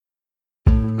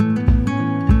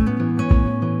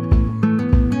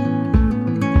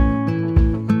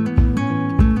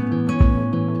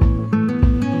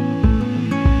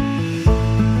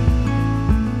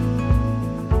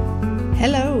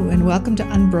welcome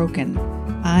to Unbroken.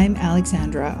 I'm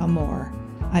Alexandra Amor.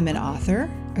 I'm an author,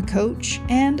 a coach,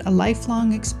 and a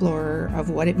lifelong explorer of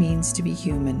what it means to be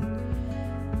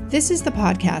human. This is the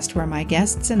podcast where my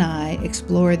guests and I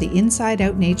explore the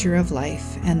inside-out nature of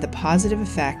life and the positive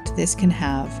effect this can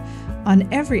have on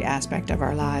every aspect of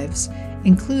our lives,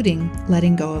 including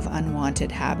letting go of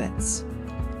unwanted habits.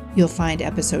 You'll find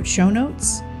episode show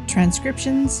notes,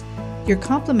 transcriptions, your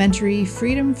complimentary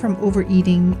Freedom from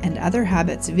Overeating and Other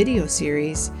Habits video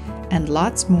series, and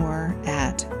lots more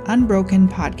at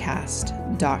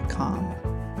unbrokenpodcast.com.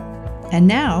 And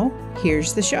now,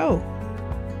 here's the show.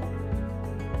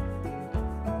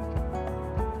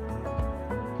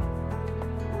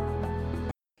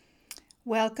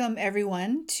 Welcome,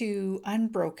 everyone, to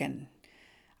Unbroken.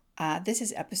 This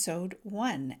is episode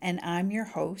 1, and I'm your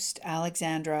host,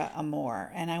 Alexandra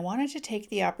Amor. And I wanted to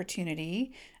take the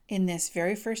opportunity in this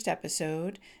very first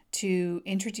episode to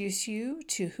introduce you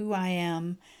to who I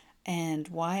am and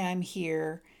why I'm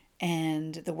here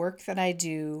and the work that I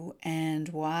do and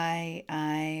why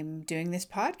I'm doing this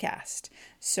podcast.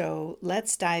 So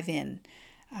let's dive in.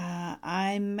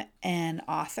 I'm an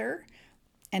author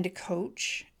and a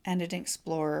coach and an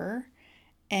explorer,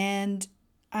 and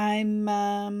I've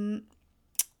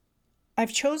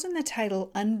chosen the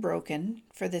title Unbroken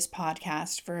for this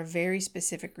podcast for a very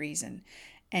specific reason.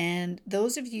 And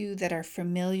those of you that are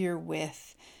familiar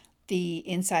with the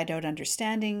inside out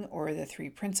understanding or the 3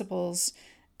 principles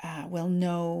will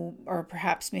know, or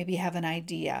perhaps maybe have an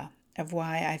idea of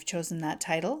why I've chosen that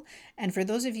title. And for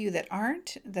those of you that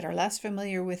aren't, that are less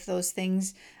familiar with those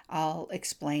things, I'll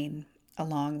explain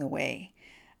along the way.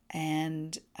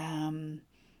 And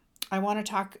I want to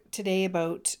talk today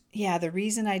about, the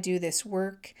reason I do this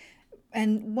work.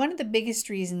 And one of the biggest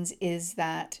reasons is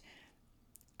that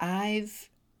I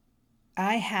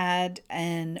had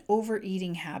an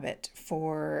overeating habit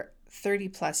for 30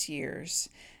 plus years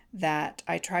that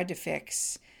I tried to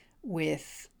fix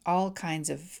with all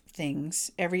kinds of things,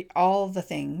 all the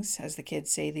things, as the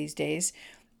kids say these days,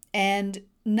 and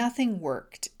nothing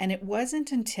worked. And it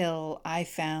wasn't until I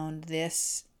found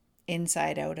this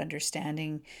inside out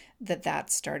understanding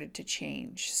that started to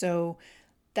change. So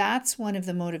that's one of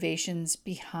the motivations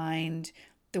behind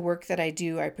the work that I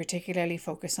do. I particularly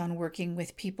focus on working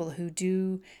with people who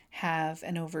do have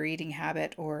an overeating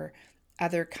habit or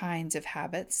other kinds of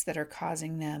habits that are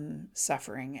causing them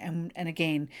suffering. And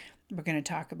again, we're going to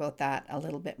talk about that a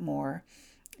little bit more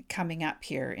coming up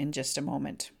here in just a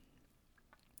moment.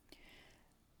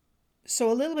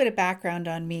 So a little bit of background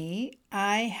on me.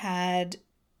 I had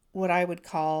what I would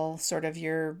call sort of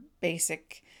your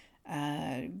basic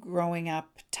growing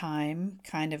up time,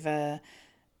 kind of a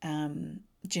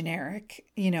generic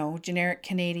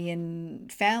Canadian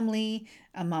family,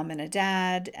 a mom and a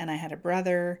dad, and I had a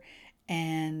brother,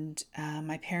 and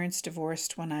my parents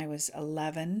divorced when I was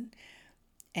 11.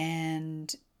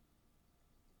 And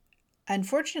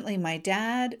unfortunately, my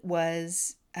dad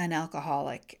was an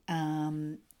alcoholic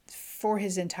for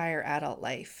his entire adult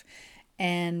life.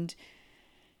 And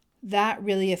that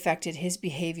really affected his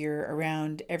behavior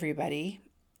around everybody.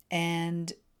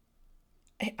 And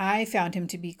I found him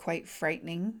to be quite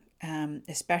frightening,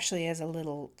 especially as a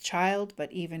little child,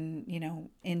 but even,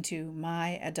 into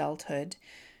my adulthood.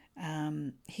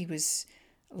 He was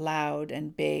loud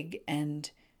and big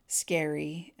and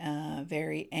scary,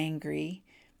 very angry.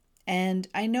 And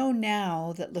I know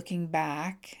now that looking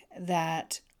back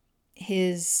that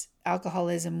his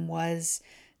alcoholism was,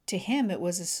 to him, it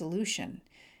was a solution.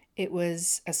 It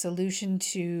was a solution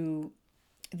to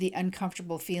the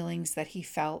uncomfortable feelings that he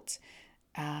felt.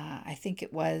 I think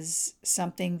it was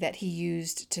something that he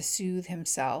used to soothe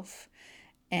himself.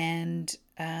 And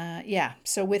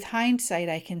so with hindsight,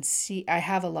 I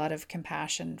have a lot of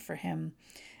compassion for him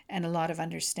and a lot of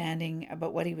understanding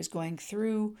about what he was going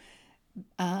through.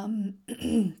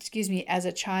 As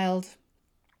a child,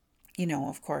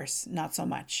 of course, not so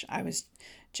much. I was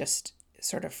just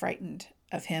sort of frightened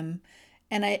of him.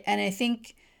 And I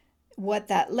think what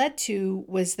that led to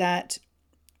was that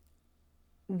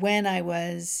when I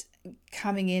was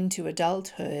coming into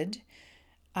adulthood,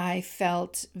 I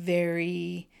felt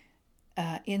very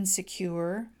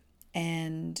insecure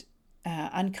and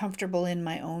uncomfortable in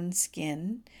my own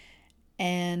skin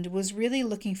and was really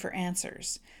looking for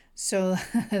answers. So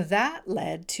that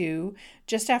led to,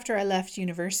 just after I left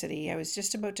university, I was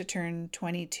just about to turn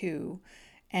 22,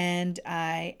 and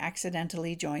I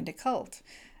accidentally joined a cult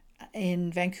in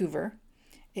Vancouver.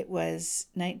 It was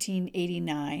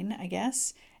 1989, I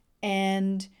guess.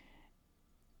 And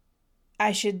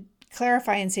I should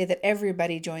clarify and say that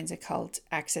everybody joins a cult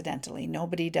accidentally.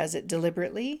 Nobody does it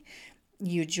deliberately.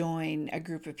 you join a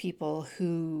group of people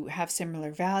who have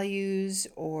similar values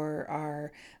or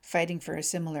are fighting for a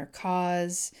similar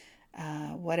cause,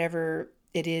 whatever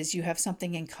it is, you have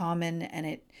something in common, and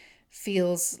it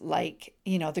feels like,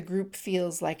 the group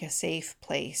feels like a safe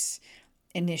place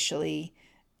initially.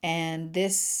 And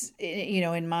this,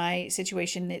 in my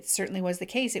situation, it certainly was the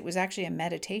case. It was actually a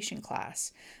meditation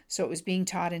class. So it was being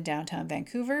taught in downtown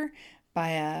Vancouver by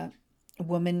a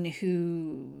woman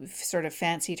who sort of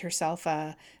fancied herself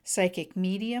a psychic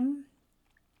medium.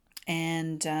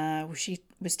 And she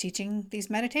was teaching these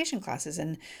meditation classes.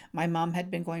 And my mom had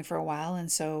been going for a while.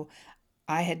 And so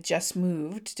I had just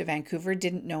moved to Vancouver,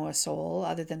 didn't know a soul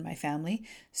other than my family.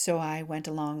 So I went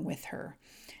along with her.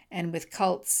 And with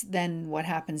cults, then what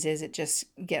happens is it just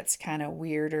gets kind of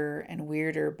weirder and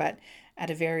weirder, but at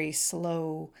a very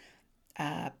slow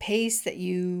pace that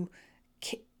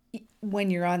when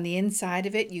you're on the inside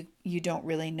of it, you don't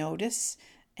really notice.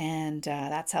 And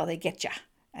that's how they get you,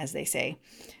 as they say.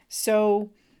 So,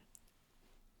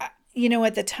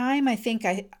 at the time, I think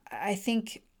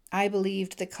I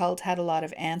believed the cult had a lot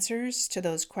of answers to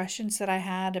those questions that I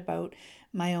had about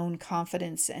my own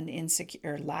confidence and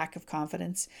insecure, lack of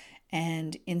confidence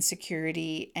and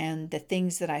insecurity, and the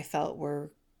things that I felt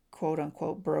were quote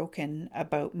unquote broken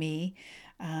about me.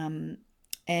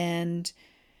 And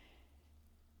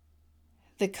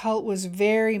the cult was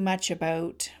very much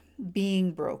about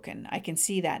being broken. I can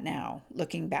see that now,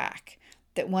 looking back,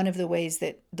 that one of the ways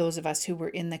that those of us who were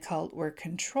in the cult were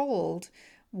controlled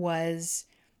was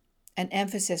an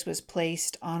emphasis was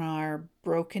placed on our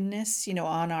brokenness,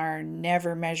 on our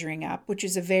never measuring up, which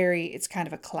is it's kind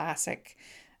of a classic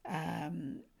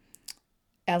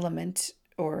element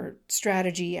or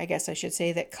strategy, I guess I should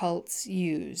say, that cults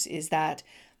use, is that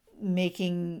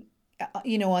making,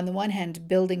 on the one hand,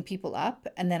 building people up,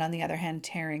 and then on the other hand,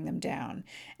 tearing them down.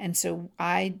 And so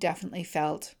I definitely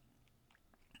felt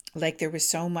like there was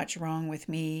so much wrong with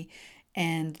me,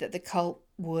 and that the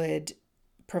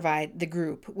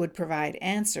group would provide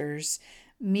answers.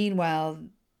 Meanwhile,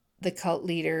 the cult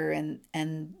leader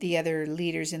and the other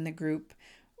leaders in the group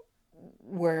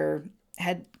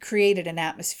had created an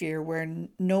atmosphere where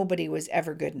nobody was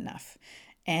ever good enough.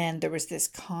 And there was this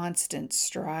constant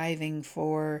striving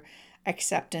for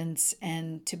acceptance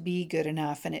and to be good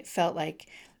enough. And it felt like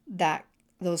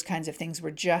those kinds of things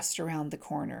were just around the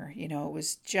corner. It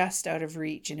was just out of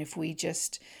reach. And if we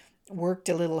just worked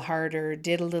a little harder,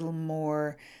 did a little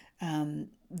more,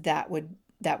 that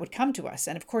would come to us.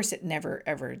 And of course, it never,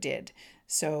 ever did.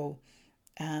 So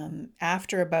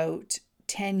after about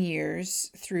 10 years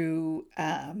through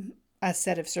a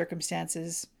set of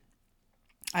circumstances,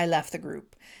 I left the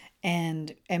group,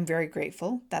 and am very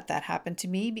grateful that happened to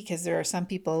me, because there are some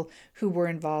people who were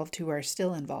involved who are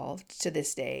still involved to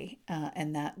this day,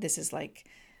 and that this is like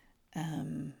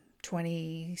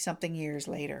 20 something years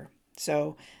later.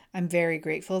 So I'm very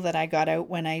grateful that I got out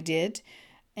when I did.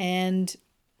 And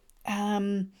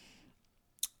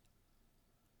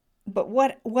but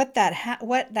what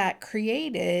that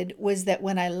created was that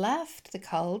when I left the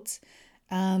cult,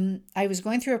 I was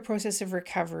going through a process of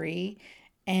recovery,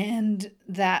 and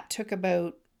that took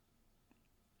about,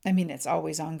 it's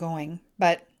always ongoing,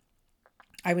 but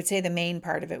I would say the main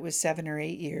part of it was 7 or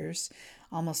 8 years,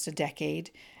 almost a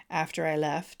decade after I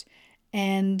left.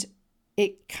 And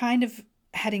it kind of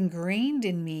had ingrained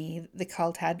in me, the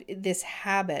cult had this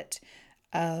habit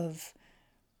of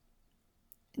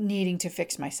needing to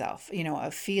fix myself,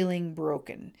 of feeling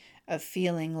broken, of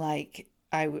feeling like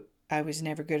I was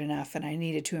never good enough, and I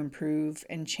needed to improve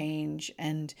and change,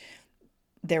 and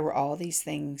there were all these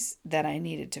things that I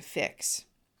needed to fix.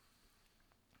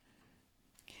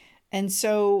 And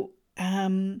so,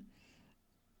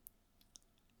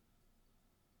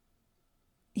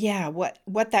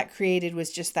 what that created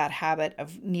was just that habit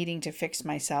of needing to fix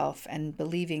myself and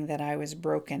believing that I was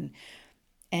broken.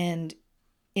 And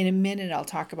in a minute, I'll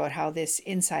talk about how this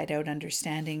inside-out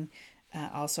understanding,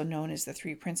 also known as the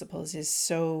 3 principles, is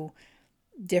so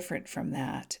different from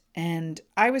that. And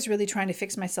I was really trying to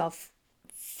fix myself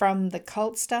from the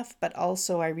cult stuff, but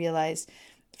also I realized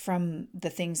from the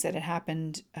things that had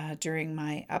happened during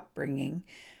my upbringing.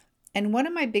 And one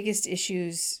of my biggest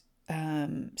issues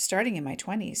starting in my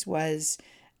 20s was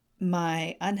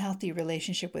my unhealthy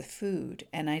relationship with food,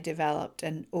 and I developed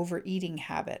an overeating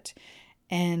habit.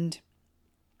 And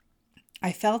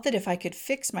I felt that if I could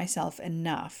fix myself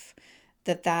enough,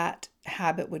 that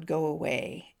habit would go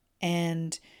away.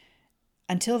 And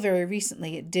until very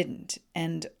recently, it didn't.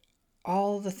 And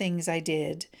all the things I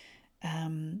did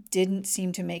didn't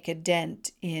seem to make a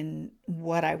dent in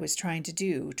what I was trying to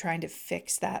do, trying to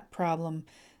fix that problem,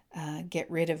 get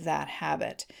rid of that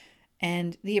habit.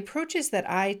 And the approaches that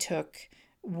I took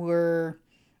were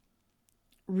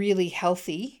really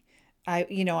healthy. I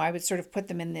would sort of put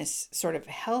them in this sort of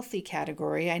healthy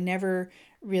category. I never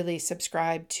really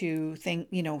subscribed to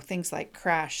things like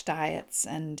crash diets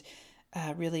and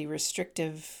really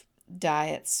restrictive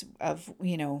diets of,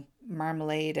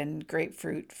 marmalade and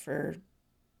grapefruit for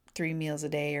 3 meals a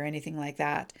day or anything like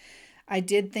that. I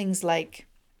did things like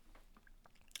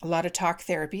a lot of talk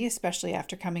therapy, especially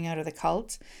after coming out of the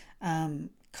cult,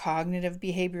 cognitive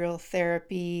behavioral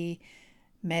therapy,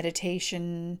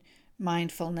 meditation,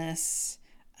 mindfulness,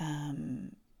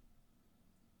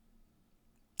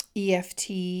 EFT.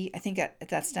 I think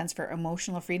that stands for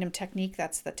emotional freedom technique.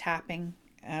 That's the tapping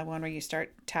one where you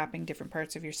start tapping different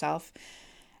parts of yourself.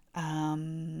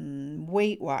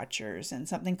 Weight Watchers and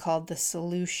something called The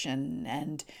Solution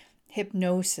and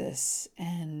hypnosis.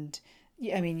 And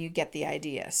you get the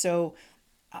idea. So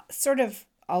sort of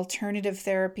alternative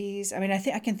therapies.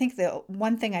 I can think the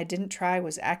one thing I didn't try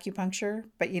was acupuncture,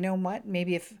 but you know what?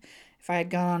 Maybe if I had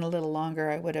gone on a little longer,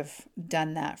 I would have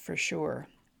done that for sure.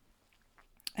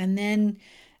 And then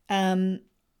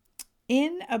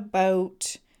in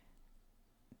about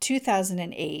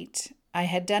 2008, I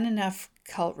had done enough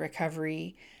cult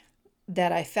recovery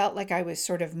that I felt like I was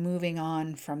sort of moving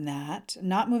on from that,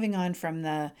 not moving on from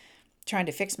the trying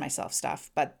to fix myself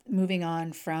stuff, but moving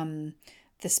on from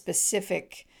the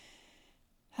specific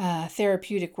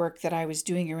therapeutic work that I was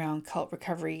doing around cult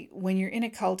recovery. When you're in a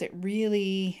cult, it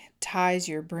really ties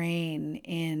your brain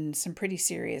in some pretty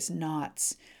serious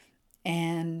knots.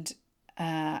 And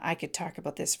I could talk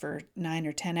about this for 9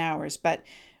 or 10 hours, but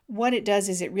what it does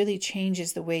is it really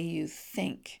changes the way you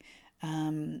think,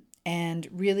 and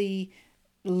really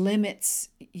limits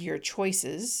your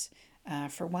choices,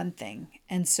 for one thing.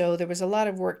 And so there was a lot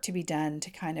of work to be done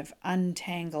to kind of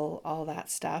untangle all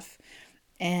that stuff.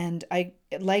 And I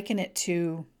liken it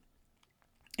to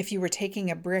if you were taking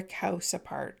a brick house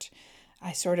apart.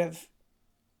 I sort of,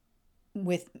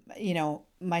 with,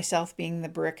 myself being the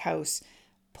brick house,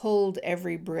 pulled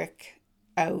every brick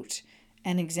out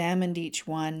and examined each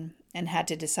one and had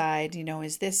to decide,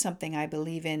 is this something I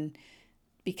believe in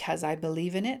because I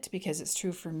believe in it, because it's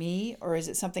true for me, or is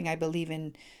it something I believe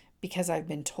in because I've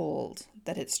been told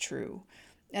that it's true?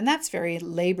 And that's very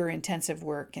labor intensive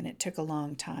work, and it took a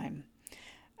long time.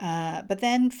 But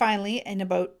then finally, in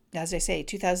about, as I say,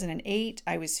 2008,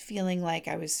 I was feeling like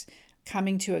I was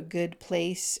coming to a good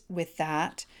place with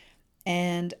that.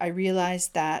 And I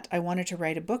realized that I wanted to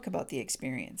write a book about the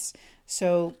experience.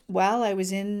 So while I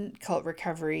was in cult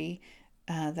recovery,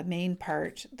 the main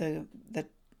part, the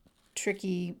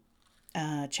tricky,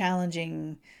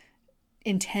 challenging,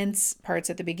 intense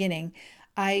parts at the beginning,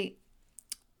 I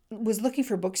was looking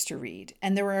for books to read.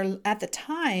 And at the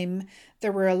time,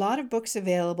 there were a lot of books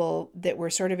available that were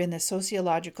sort of in the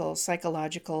sociological,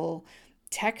 psychological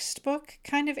textbook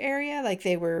kind of area. Like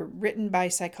they were written by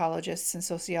psychologists and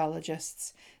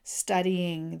sociologists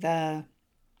studying the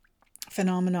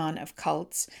phenomenon of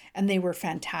cults. And they were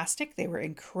fantastic. They were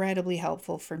incredibly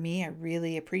helpful for me. I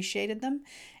really appreciated them.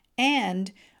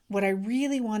 And what I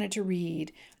really wanted to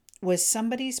read was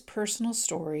somebody's personal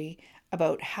story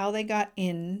about how they got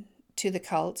into the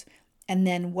cult and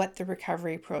then what the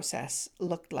recovery process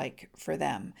looked like for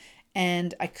them.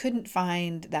 And I couldn't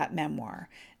find that memoir.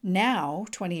 Now,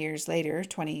 20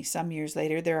 some years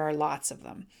later, there are lots of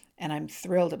them, and I'm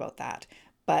thrilled about that.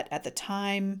 But at the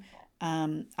time,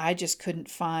 I just couldn't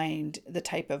find the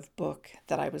type of book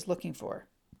that I was looking for.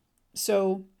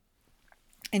 So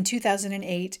in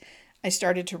 2008, I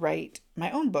started to write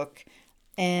my own book,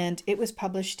 and it was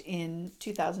published in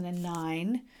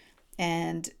 2009.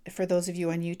 And for those of you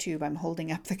on YouTube, I'm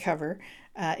holding up the cover.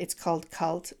 It's called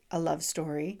Cult, A Love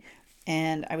Story.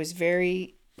 And I was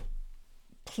very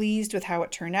pleased with how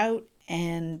it turned out.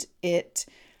 And it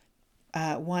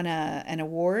won an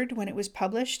award when it was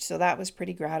published. So that was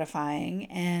pretty gratifying.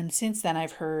 And since then,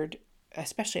 I've heard,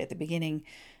 especially at the beginning,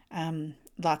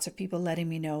 lots of people letting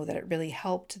me know that it really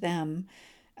helped them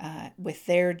with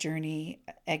their journey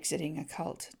exiting a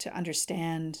cult to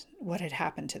understand what had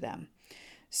happened to them.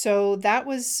 So that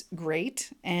was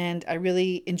great, and I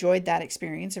really enjoyed that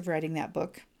experience of writing that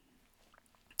book.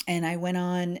 And I went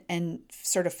on and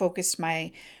sort of focused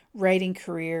my writing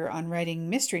career on writing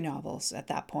mystery novels at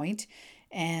that point,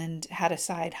 and had a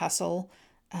side hustle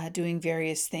doing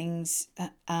various things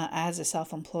as a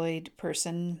self-employed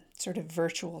person, sort of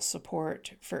virtual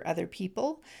support for other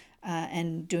people,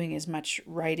 and doing as much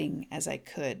writing as I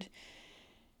could.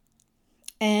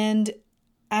 And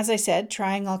as I said,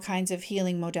 trying all kinds of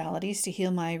healing modalities to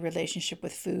heal my relationship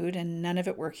with food, and none of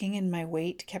it working, and my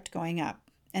weight kept going up.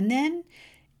 And then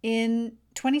in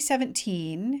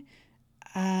 2017,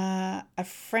 a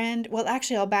friend, well,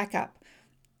 actually, I'll back up.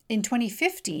 In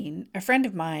 2015, a friend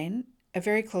of mine, a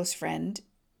very close friend,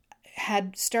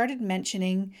 had started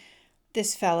mentioning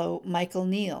this fellow, Michael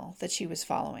Neal, that she was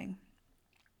following.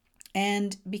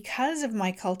 And because of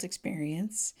my cult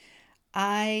experience,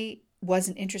 I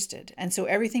wasn't interested. And so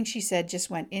everything she said just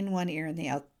went in one ear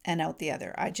and out the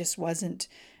other. I just wasn't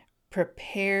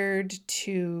prepared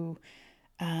to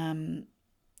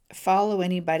follow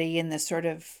anybody in the sort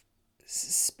of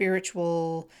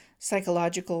spiritual,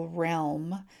 psychological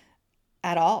realm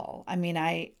at all. I mean,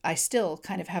 I still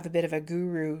kind of have a bit of a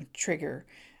guru trigger.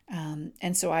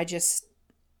 And so I just,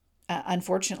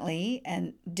 unfortunately,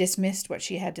 and dismissed what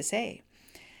she had to say.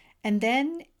 And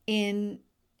then and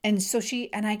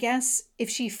I guess if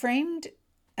she framed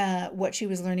what she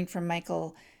was learning from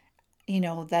Michael,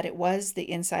 that it was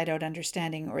the inside out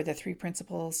understanding or the three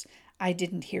principles, I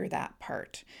didn't hear that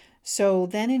part. So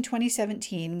then in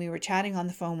 2017, we were chatting on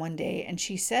the phone one day and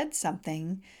she said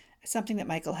something that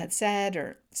Michael had said,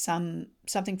 or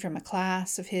something from a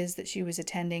class of his that she was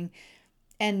attending.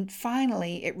 And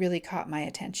finally, it really caught my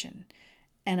attention.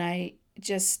 And I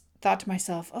just thought to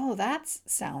myself, oh, that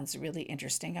sounds really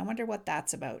interesting. I wonder what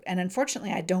that's about. And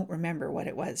unfortunately, I don't remember what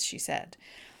it was she said.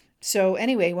 So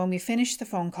anyway, when we finished the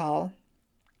phone call,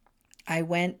 I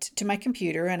went to my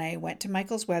computer and I went to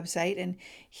Michael's website, and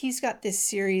he's got this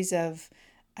series of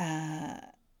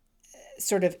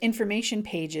sort of information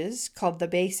pages called The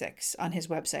Basics on his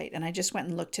website. And I just went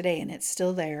and looked today and it's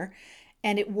still there.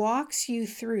 And it walks you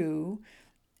through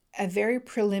a very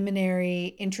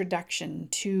preliminary introduction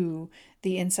to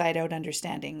the inside out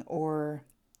understanding, or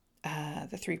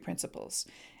the three principles.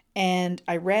 And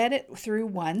I read it through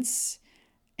once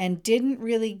and didn't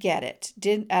really get it,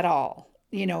 didn't at all.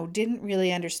 Didn't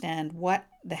really understand what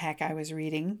the heck I was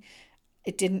reading.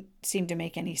 It didn't seem to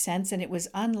make any sense, and it was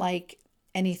unlike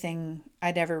anything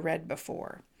I'd ever read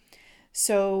before.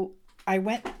 So I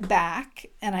went back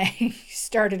and I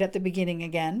started at the beginning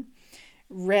again,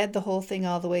 read the whole thing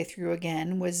all the way through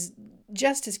again, was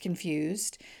just as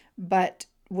confused, but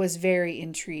was very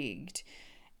intrigued.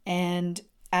 And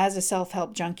as a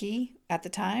self-help junkie at the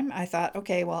time, I thought,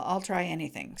 okay, well, I'll try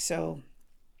anything. So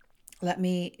let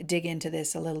me dig into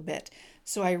this a little bit.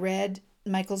 So I read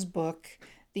Michael's book,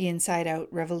 The Inside Out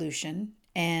Revolution,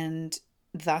 and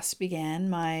thus began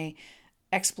my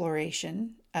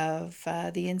exploration of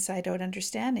the inside out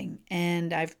understanding.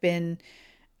 And I've been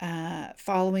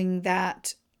following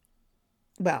that.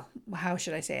 Well, how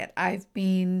should I say it? I've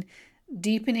been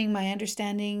deepening my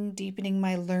understanding, deepening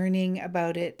my learning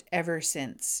about it ever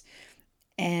since.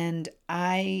 And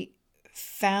I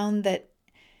found that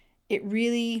it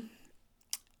really,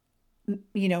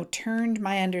 turned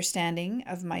my understanding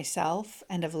of myself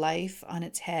and of life on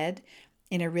its head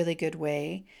in a really good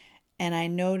way. And I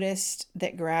noticed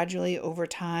that gradually over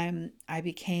time, I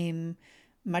became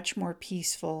much more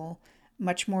peaceful,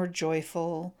 much more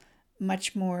joyful,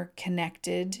 much more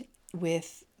connected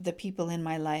with the people in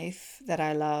my life that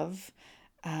I love,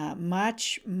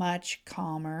 much, much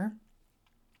calmer,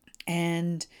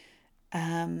 and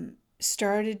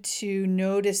started to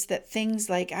notice that things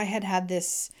like I had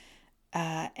this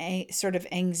sort of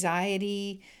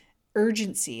anxiety,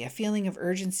 urgency, a feeling of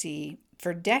urgency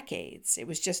for decades. It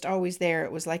was just always there.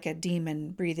 It was like a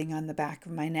demon breathing on the back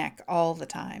of my neck all the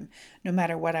time. No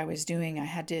matter what I was doing,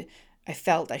 I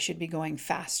felt I should be going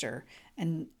faster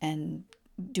and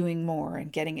doing more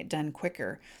and getting it done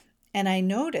quicker. And I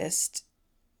noticed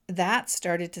that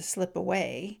started to slip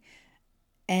away,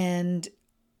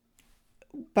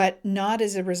 but not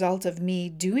as a result of me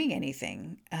doing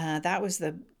anything. That was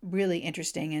the really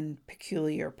interesting and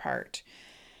peculiar part.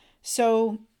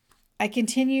 So I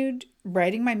continued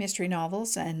writing my mystery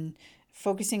novels and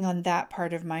focusing on that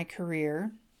part of my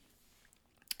career.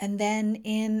 And then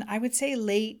in, I would say,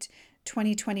 late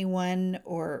 2021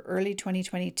 or early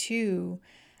 2022,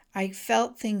 I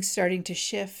felt things starting to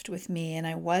shift with me, and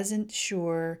I wasn't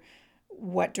sure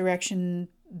what direction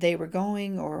they were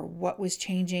going or what was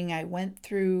changing. I went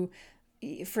through,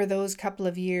 for those couple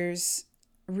of years,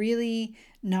 really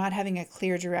not having a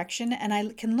clear direction. And I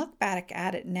can look back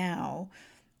at it now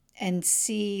and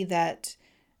see that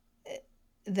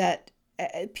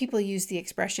people use the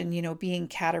expression, being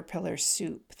caterpillar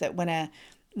soup, that when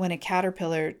a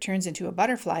caterpillar turns into a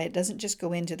butterfly, it doesn't just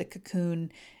go into the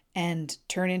cocoon and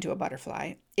turn into a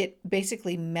butterfly. It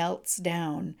basically melts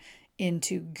down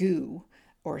into goo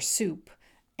or soup.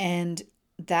 And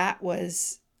that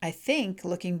was, I think,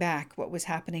 looking back, what was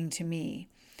happening to me.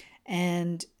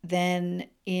 And then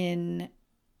in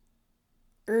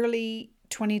early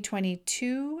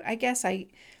 2022, I guess I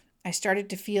I started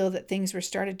to feel that things were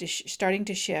starting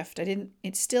to shift.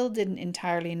 It still didn't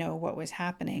entirely know what was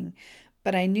happening,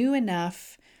 but I knew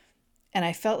enough, and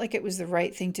I felt like it was the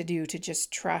right thing to do, to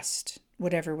just trust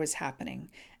whatever was happening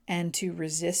and to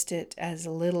resist it as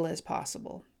little as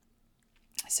possible.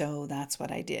 So that's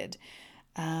what I did.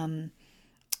 And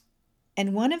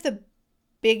one of the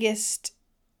biggest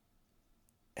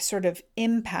sort of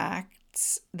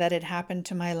impacts that had happened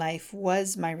to my life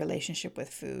was my relationship with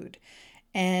food.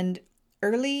 And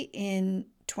early in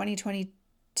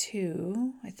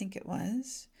 2022, I think it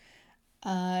was,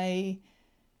 I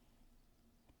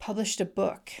published a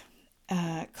book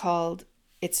called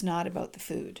It's Not About the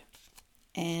Food.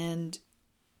 And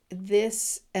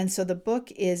so the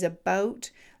book is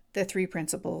about the three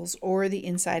principles, or the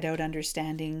inside out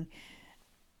understanding,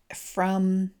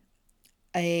 from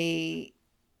it's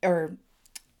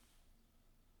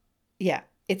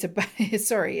about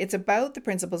it's about the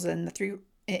principles and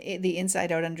the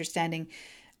inside out understanding,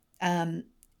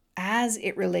 as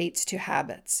it relates to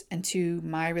habits and to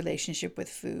my relationship with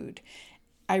food.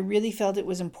 I really felt it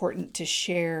was important to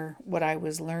share what I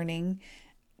was learning,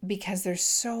 because there's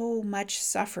so much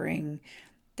suffering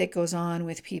that goes on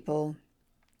with people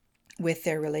with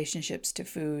their relationships to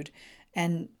food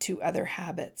and to other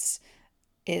habits.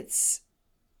 It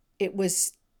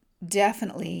was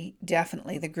definitely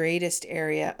the greatest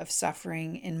area of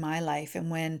suffering in my life. And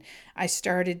when I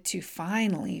started to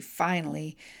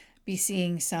finally be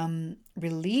seeing some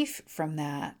relief from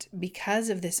that because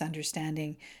of this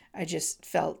understanding, I just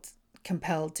felt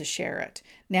compelled to share it.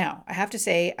 Now, I have to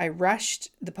say, I rushed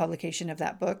the publication of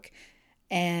that book,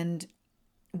 and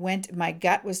my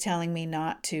gut was telling me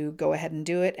not to go ahead and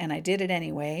do it, and I did it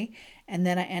anyway. And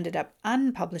then I ended up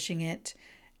unpublishing it,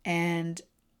 and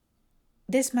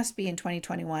this must be in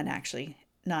 2021, actually,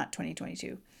 not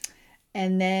 2022.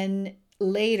 And then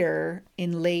later,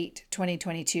 in late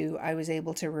 2022, I was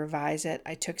able to revise it.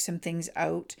 I took some things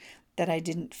out that I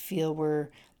didn't feel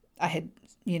I had,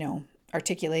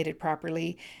 articulated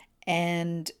properly,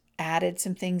 and added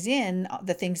some things in,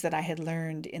 the things that I had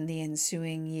learned in the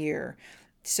ensuing year.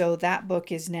 So that book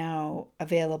is now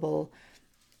available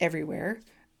everywhere,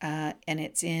 and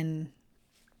it's in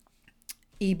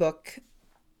ebook,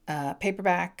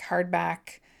 paperback,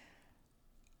 hardback,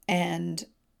 and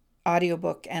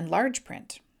audiobook, and large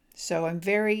print. So I'm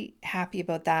very happy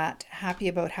about that, happy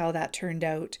about how that turned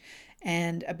out,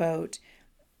 and about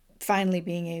finally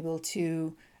being able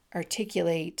to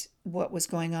articulate what was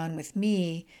going on with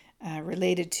me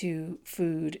related to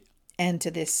food and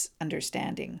to this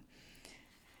understanding.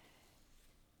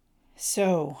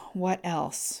 So what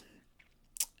else?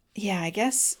 Yeah, I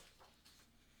guess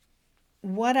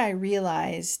what I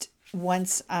realized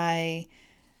once I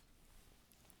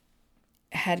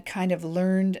had kind of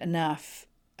learned enough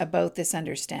about this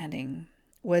understanding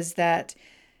was that,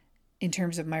 in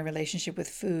terms of my relationship with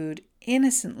food,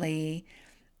 innocently,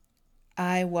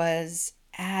 I was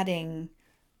adding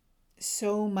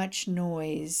so much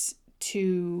noise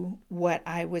to what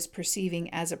I was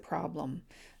perceiving as a problem.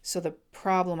 So the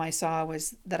problem I saw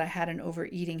was that I had an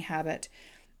overeating habit.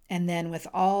 And then with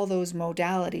all those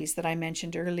modalities that I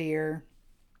mentioned earlier,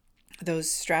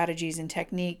 those strategies and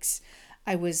techniques,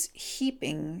 I was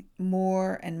heaping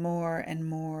more and more and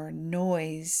more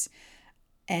noise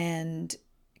and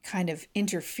kind of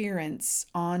interference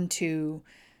onto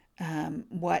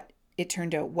what it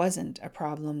turned out wasn't a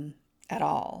problem at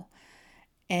all.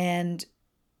 And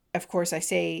of course, I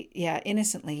say,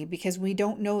 innocently, because we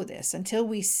don't know this until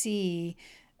we see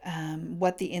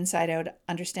what the inside out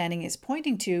understanding is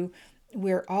pointing to.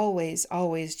 We're always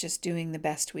just doing the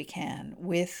best we can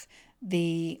with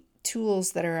the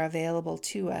tools that are available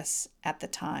to us at the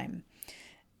time.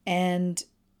 And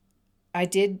I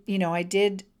did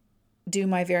do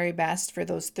my very best for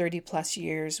those 30 plus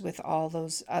years with all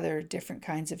those other different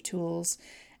kinds of tools.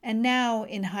 And now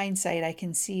in hindsight, I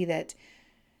can see that,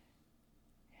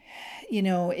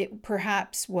 it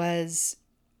perhaps was,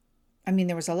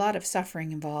 there was a lot of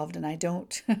suffering involved, and I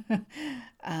don't,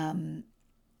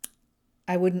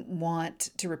 I wouldn't want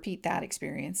to repeat that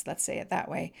experience, let's say it that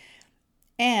way.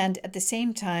 And at the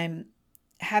same time,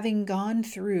 having gone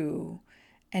through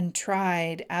and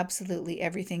tried absolutely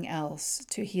everything else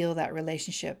to heal that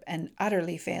relationship and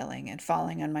utterly failing and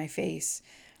falling on my face,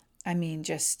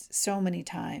 just so many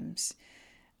times,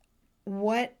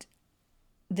 what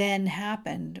then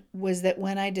happened was that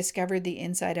when I discovered the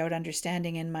inside out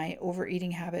understanding and my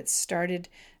overeating habits started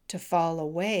to fall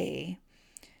away,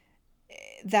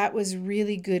 that was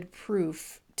really good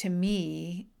proof to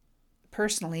me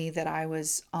personally that I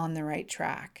was on the right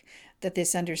track, that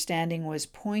this understanding was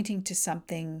pointing to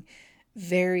something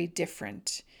very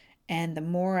different. And the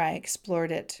more I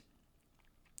explored it,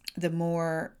 the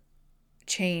more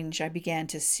change I began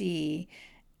to see,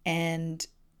 and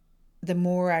the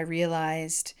more I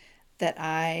realized that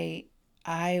I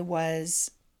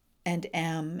was and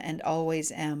am and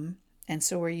always am, and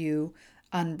so are you,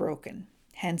 unbroken.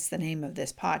 Hence the name of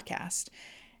this podcast.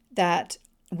 That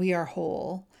we are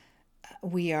whole.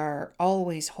 We are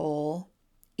always whole.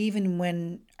 Even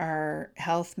when our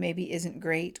health maybe isn't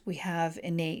great, we have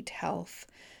innate health.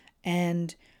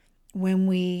 And when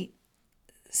we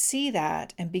see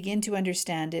that and begin to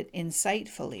understand it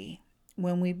insightfully,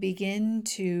 when we begin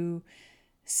to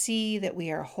see that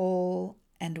we are whole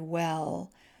and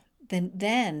well,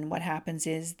 then what happens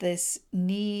is this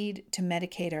need to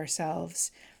medicate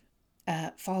ourselves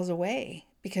falls away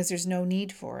because there's no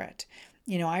need for it.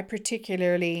 I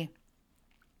particularly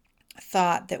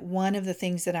thought that one of the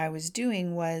things that I was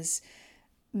doing was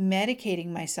medicating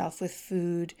myself with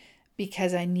food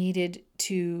because I needed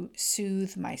to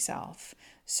soothe myself.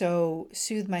 So,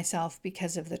 soothe myself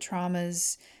because of the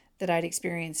traumas that I'd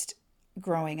experienced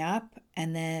growing up,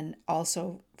 and then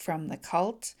also from the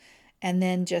cult, and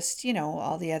then just,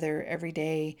 all the other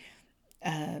everyday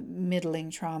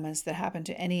middling traumas that happen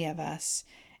to any of us.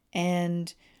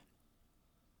 And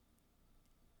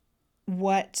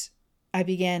what I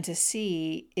began to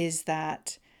see is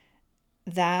that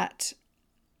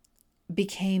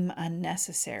became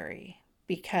unnecessary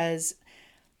because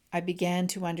I began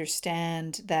to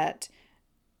understand that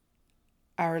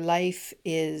our life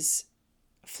is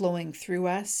flowing through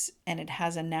us, and it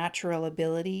has a natural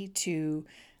ability to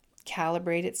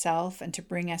calibrate itself and to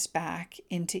bring us back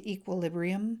into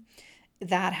equilibrium.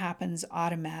 That happens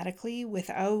automatically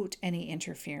without any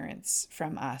interference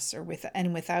from us or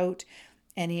without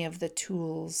any of the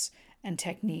tools and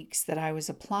techniques that I was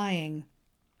applying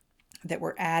that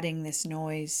were adding this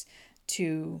noise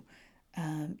to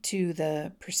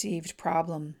the perceived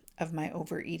problem of my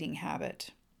overeating habit.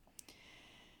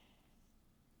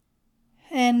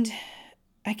 And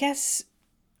I guess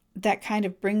that kind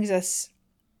of brings us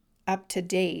up to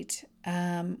date.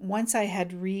 Once I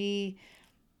had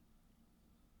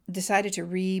decided to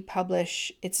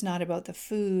republish It's Not About the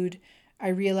Food, I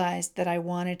realized that I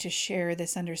wanted to share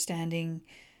this understanding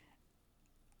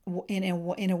in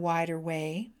a wider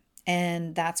way.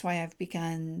 And that's why I've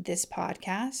begun this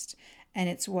podcast. And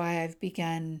it's why I've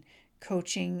begun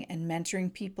coaching and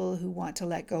mentoring people who want to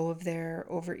let go of their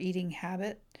overeating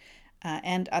habit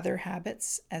and other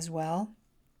habits as well.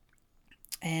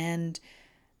 And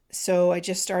so I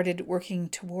just started working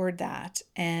toward that,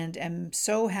 and am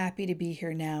so happy to be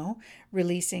here now,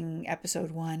 releasing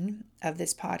episode 1 of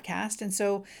this podcast. And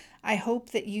so I hope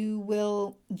that you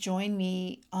will join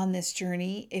me on this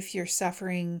journey if you're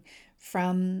suffering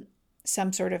from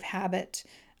some sort of habit.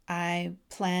 I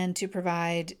plan to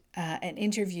provide an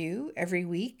interview every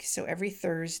week. So every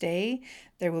Thursday,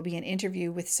 there will be an interview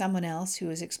with someone else who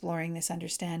is exploring this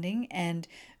understanding. And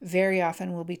very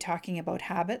often we'll be talking about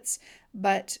habits,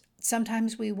 but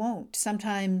sometimes we won't.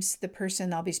 Sometimes the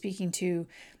person I'll be speaking to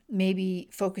maybe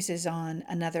focuses on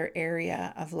another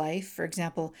area of life. For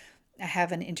example, I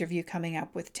have an interview coming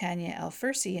up with Tanya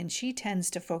Elfersi, and she tends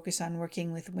to focus on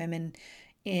working with women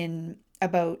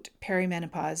about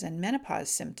perimenopause and menopause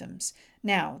symptoms.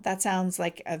 Now, that sounds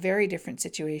like a very different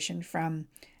situation from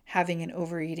having an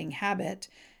overeating habit.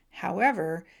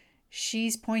 However,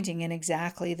 she's pointing in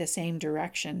exactly the same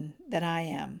direction that I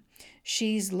am.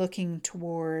 She's looking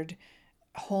toward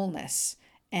wholeness.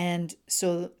 And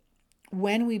so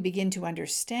when we begin to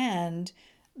understand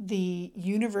the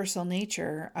universal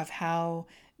nature of how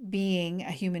being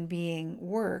a human being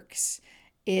works,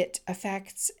 it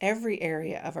affects every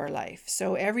area of our life.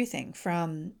 So everything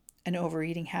from an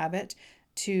overeating habit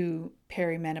to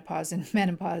perimenopause and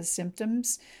menopause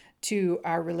symptoms, to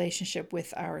our relationship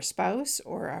with our spouse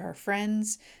or our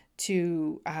friends,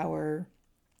 to our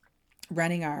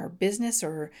running our business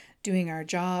or doing our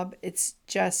job. It's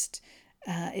just,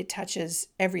 it touches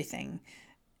everything.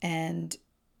 And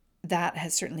that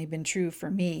has certainly been true for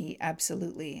me,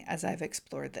 absolutely, as I've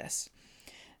explored this.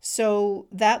 So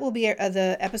that will be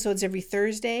the episodes every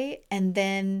Thursday. And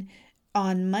then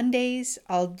on Mondays,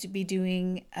 I'll be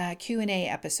doing Q&A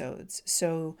episodes.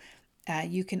 So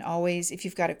you can always, if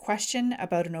you've got a question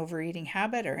about an overeating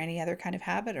habit or any other kind of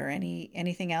habit or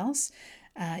anything else,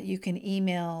 you can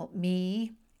email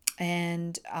me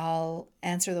and I'll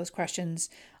answer those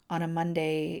questions on a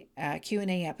Monday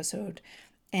Q&A episode.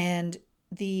 And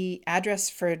the address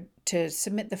to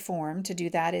submit the form to do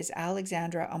that is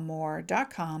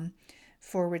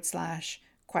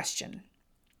alexandraamor.com/question.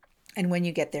 And when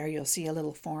you get there, you'll see a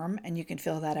little form and you can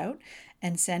fill that out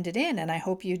and send it in. And I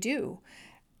hope you do.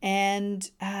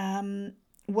 And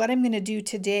what I'm going to do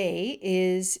today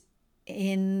is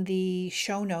in the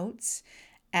show notes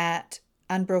at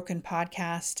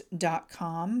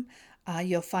unbrokenpodcast.com,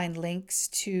 you'll find links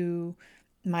to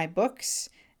my books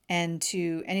and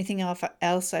to anything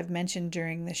else I've mentioned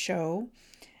during the show.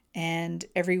 And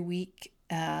every week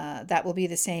that will be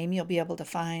the same. You'll be able to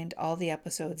find all the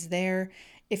episodes there.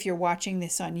 If you're watching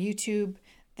this on YouTube,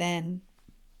 then,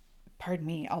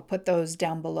 I'll put those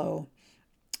down below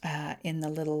in the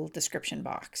little description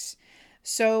box.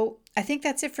 So I think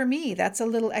that's it for me. That's a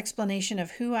little explanation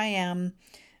of who I am,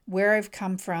 where I've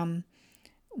come from,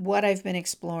 what I've been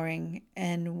exploring,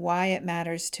 and why it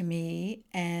matters to me,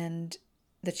 and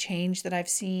the change that I've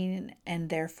seen, and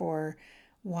therefore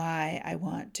why I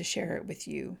want to share it with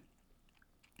you.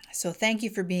 So thank you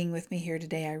for being with me here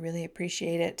today. I really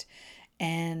appreciate it.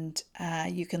 And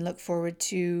you can look forward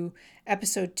to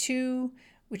episode 2,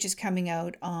 which is coming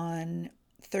out on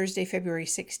Thursday, February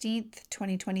 16th,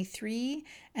 2023.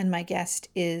 And my guest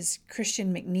is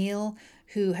Christian McNeil,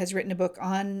 who has written a book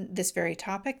on this very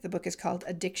topic. The book is called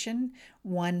Addiction,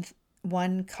 One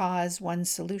Cause, One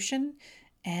Solution.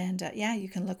 And you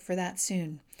can look for that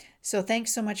soon. So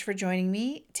thanks so much for joining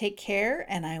me. Take care,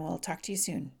 and I will talk to you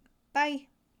soon. Bye.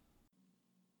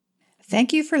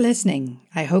 Thank you for listening.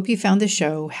 I hope you found the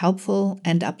show helpful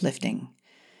and uplifting.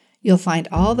 You'll find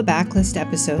all the backlist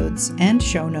episodes and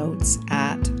show notes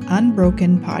at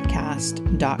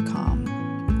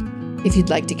unbrokenpodcast.com. If you'd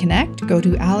like to connect, go to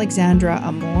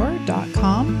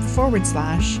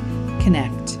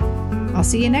alexandraamor.com/connect. I'll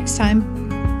see you next time.